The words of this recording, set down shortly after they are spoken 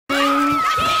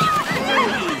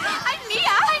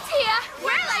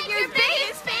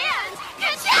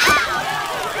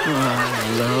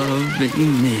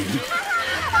being me.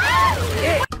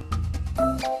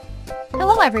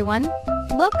 Hello everyone!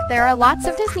 Look, there are lots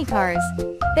of Disney cars.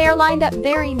 They are lined up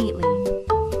very neatly.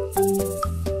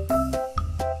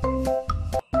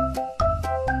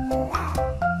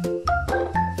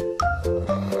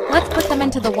 Let's put them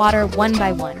into the water one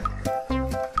by one.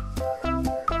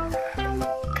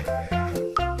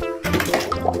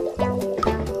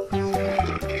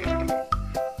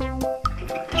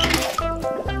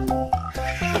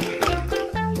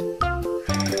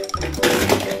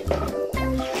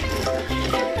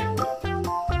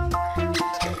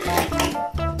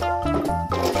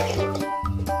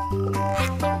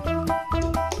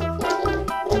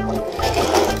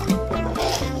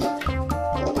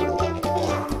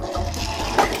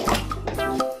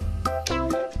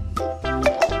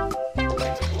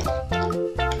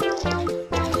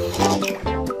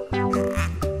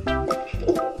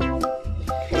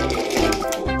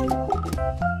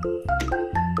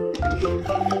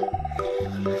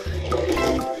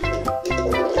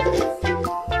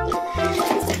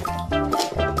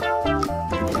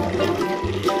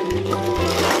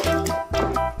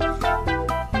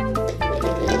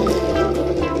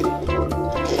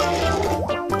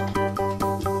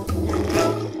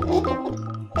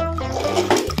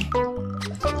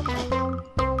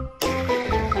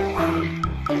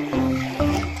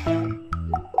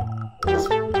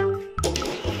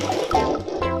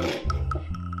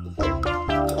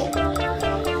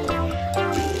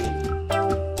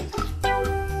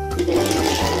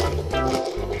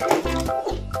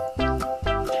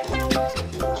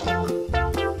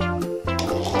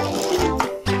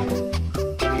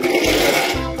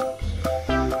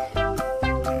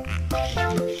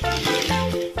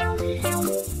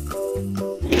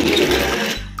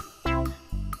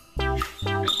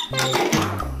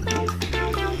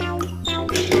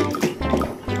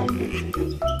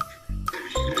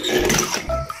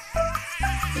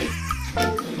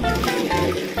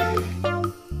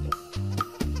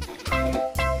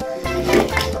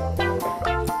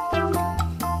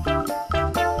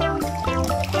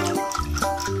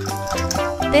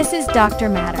 This is Dr.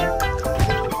 Matter.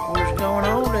 What's going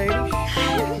on, ladies?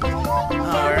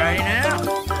 All right now,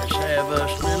 let's have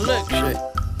us a little look-see.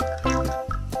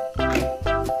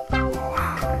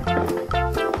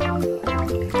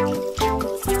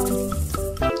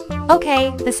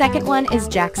 Okay, the second one is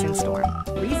Jackson Storm.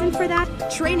 Reason for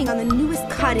that? Training on the newest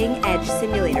cutting-edge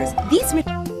simulators. These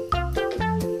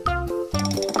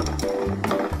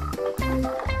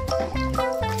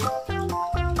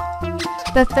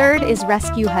The third is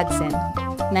Rescue Hudson.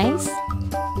 Nice?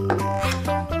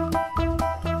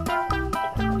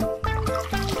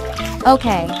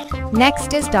 Okay,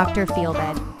 next is Dr.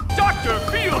 Feelbed. Dr.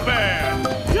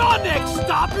 Feelbed! Your next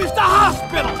stop is the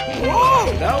hospital! Whoa!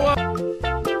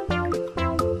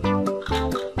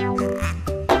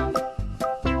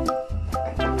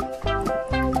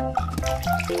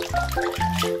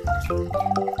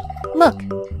 Look,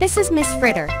 this is Miss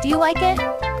Fritter. Do you like it?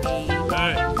 Hey,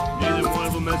 neither one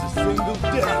of them has a single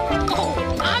death.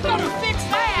 I'm gonna fix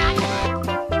that!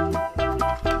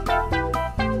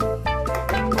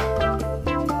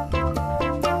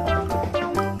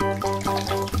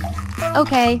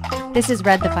 Okay, this is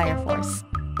Red the Fire Force.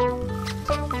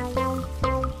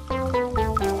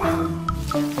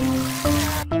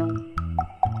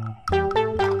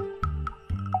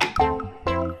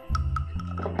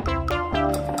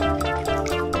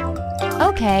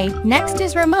 Okay, next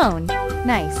is Ramon.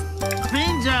 Nice.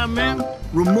 Beans out, man.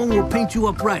 Ramon will paint you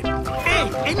up right.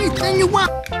 Hey, anything you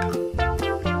want.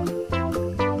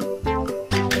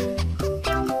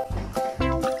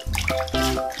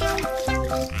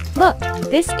 Look,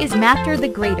 this is Matter the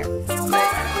Greater.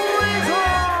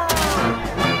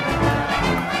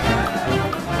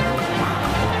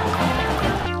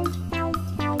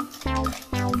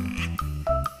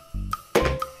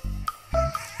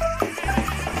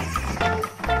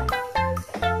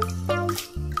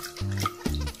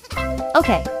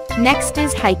 Okay, next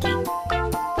is Hikey.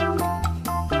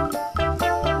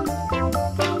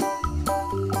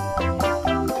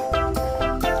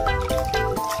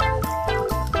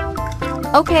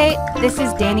 Okay, this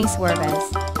is Danny Swervez.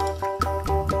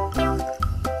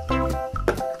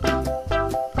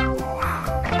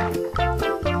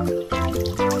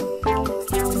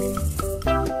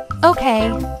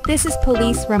 Okay, this is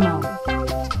Police Ramon.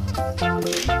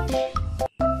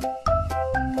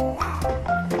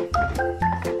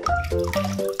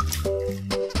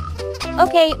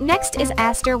 Okay, next is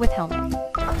Aster with helmet.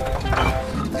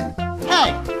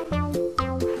 Hey!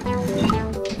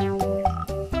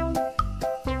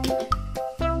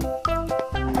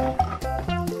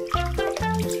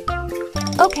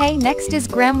 Okay, next is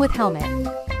Graham with helmet.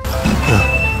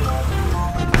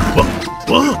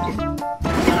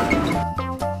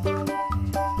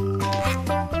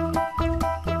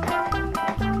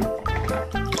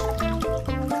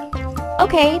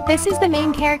 Okay, this is the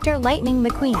main character, Lightning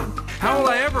McQueen. How will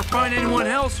I ever find anyone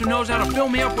else who knows how to fill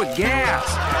me up with gas?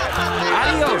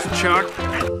 Adios, Chuck.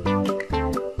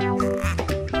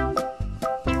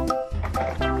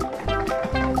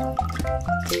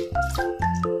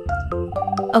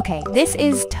 Okay, this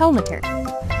is Tomater.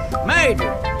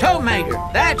 Major,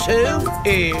 Tomater, that's who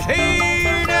is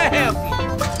here to help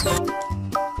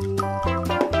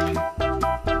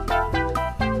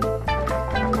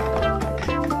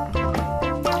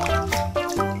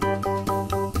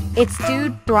you. It's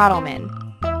Dude Throttleman.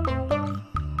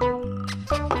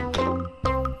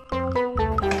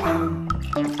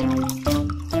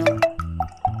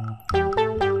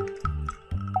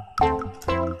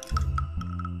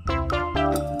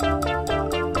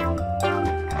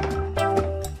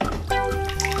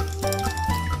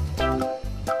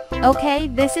 Okay,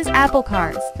 this is Apple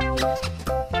Cars.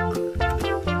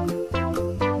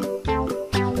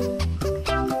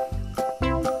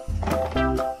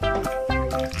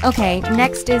 Okay,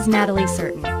 next is Natalie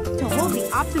Certain. To hold the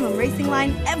optimum racing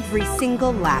line every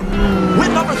single lap.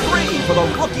 Win number 3 for the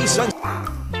rookie sun.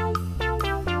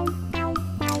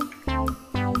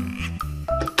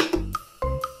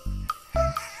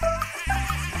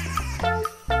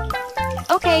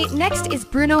 Okay, next is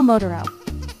Bruno Motoro.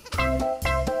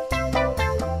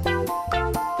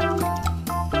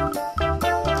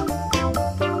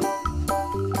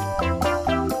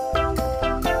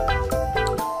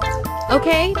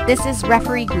 Okay, this is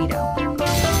Referee Guido.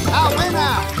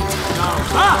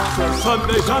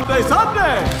 Sunday, Sunday,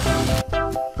 Sunday!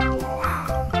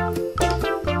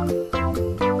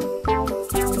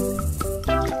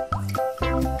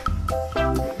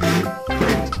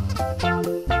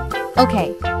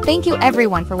 Okay, thank you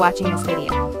everyone for watching this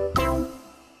video.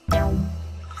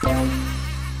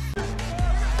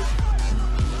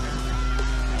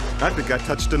 I think I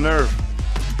touched a nerve.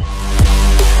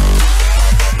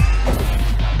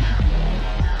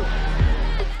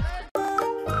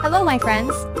 Hello, my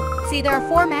friends. See, there are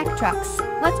 4 Mack trucks.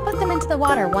 Let's put them into the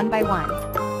water one by one.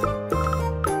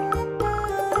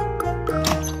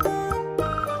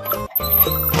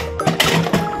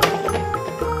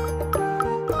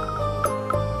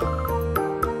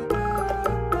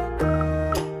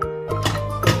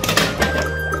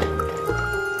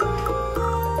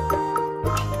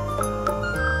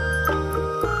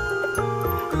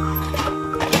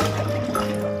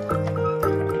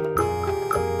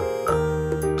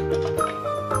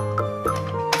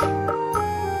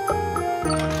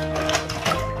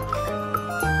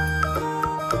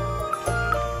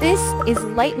 This is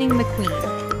Lightning McQueen.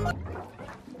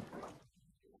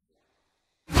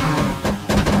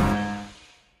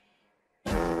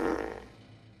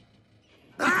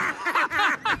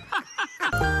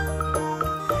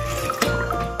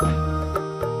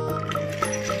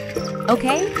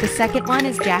 Okay, the second one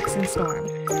is Jackson Storm.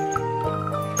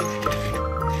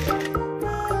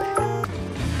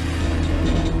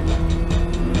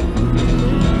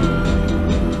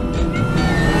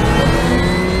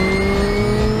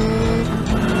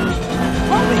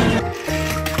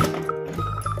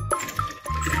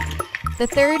 The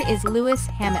third is Lewis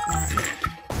Hamilton.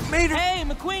 Hey,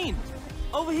 McQueen!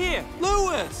 Over here!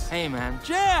 Lewis! Hey, man.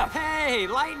 Jeff! Hey,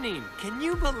 Lightning! Can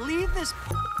you believe this?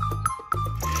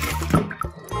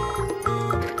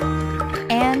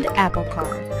 And Apple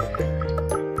Car.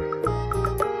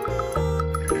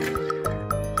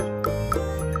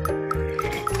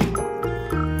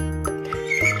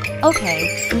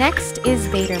 Okay, next is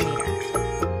Vader Meter.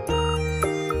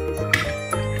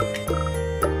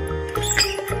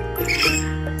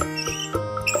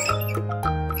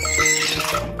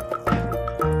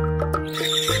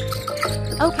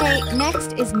 Okay,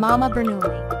 next is Mama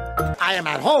Bernoulli. I am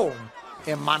at home,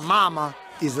 and my mama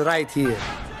is right here.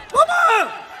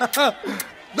 Mama!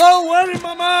 Don't worry,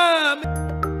 Mama!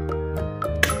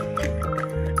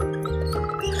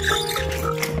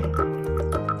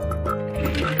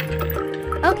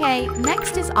 Okay,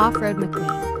 next is Off-Road McQueen.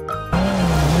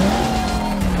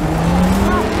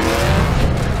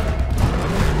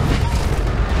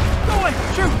 Go away!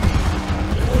 Shoot!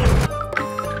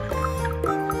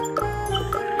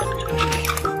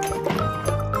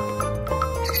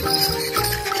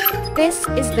 This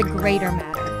is the Greater Matter.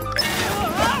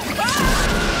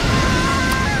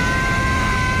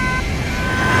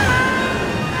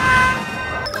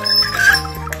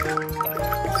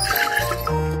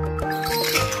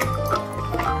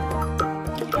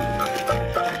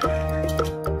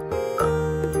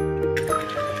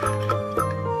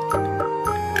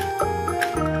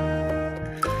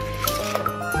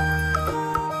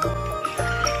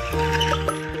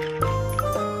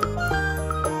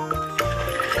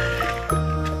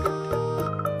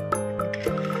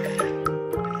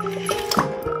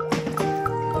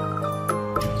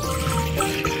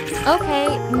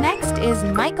 Okay, next is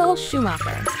Michael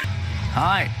Schumacher.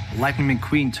 Hi, Lightning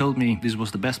Mcqueen told me this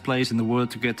was the best place in the world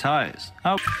to get tires.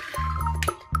 Oh.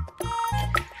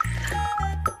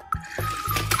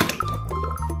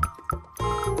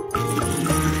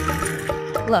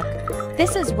 Look,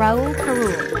 this is Raul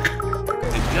Carerra.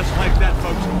 And just like that,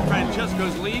 folks,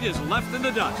 Francesco's lead is left in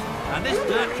the dust. And this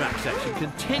dirt track section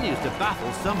continues to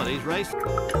baffle some of these races.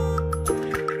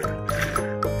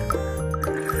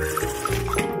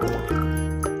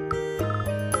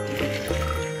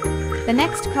 The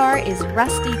next car is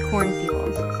Rusty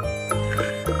Cornfield.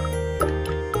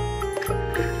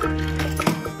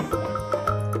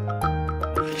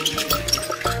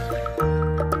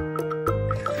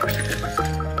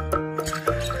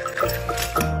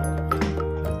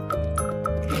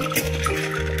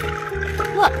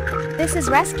 Look, this is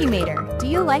Rescue Mater. Do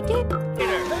you like it?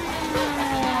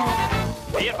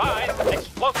 Be advised,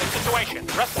 explosive situation.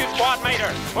 Rescue Squad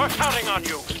Mater, we're counting on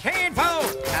you. Info,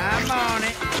 I'm on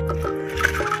it.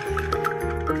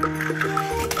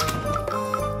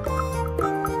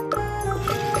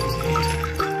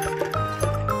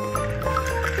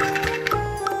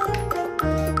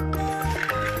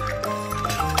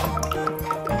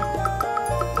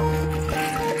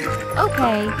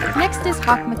 Okay, next is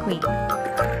Hawk McQueen.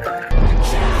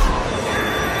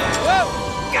 Whoa,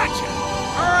 gotcha.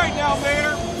 All right now,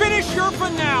 Mater, finish your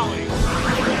finale.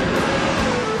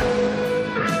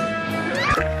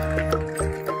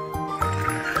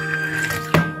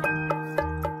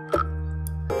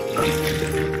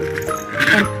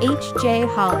 And H.J.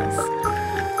 Hollis.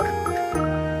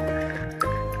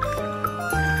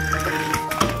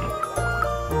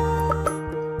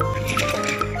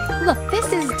 Look,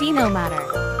 this is Dino Matter.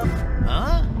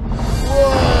 Huh?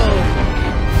 Whoa!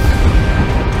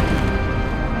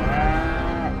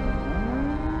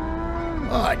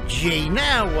 Oh, gee,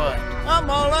 now what? I'm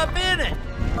all up in it.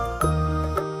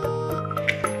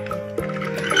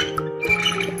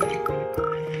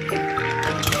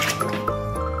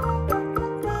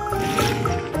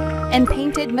 And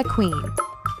painted McQueen.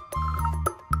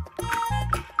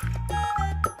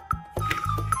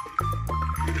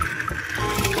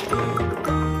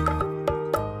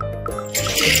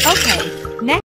 Okay,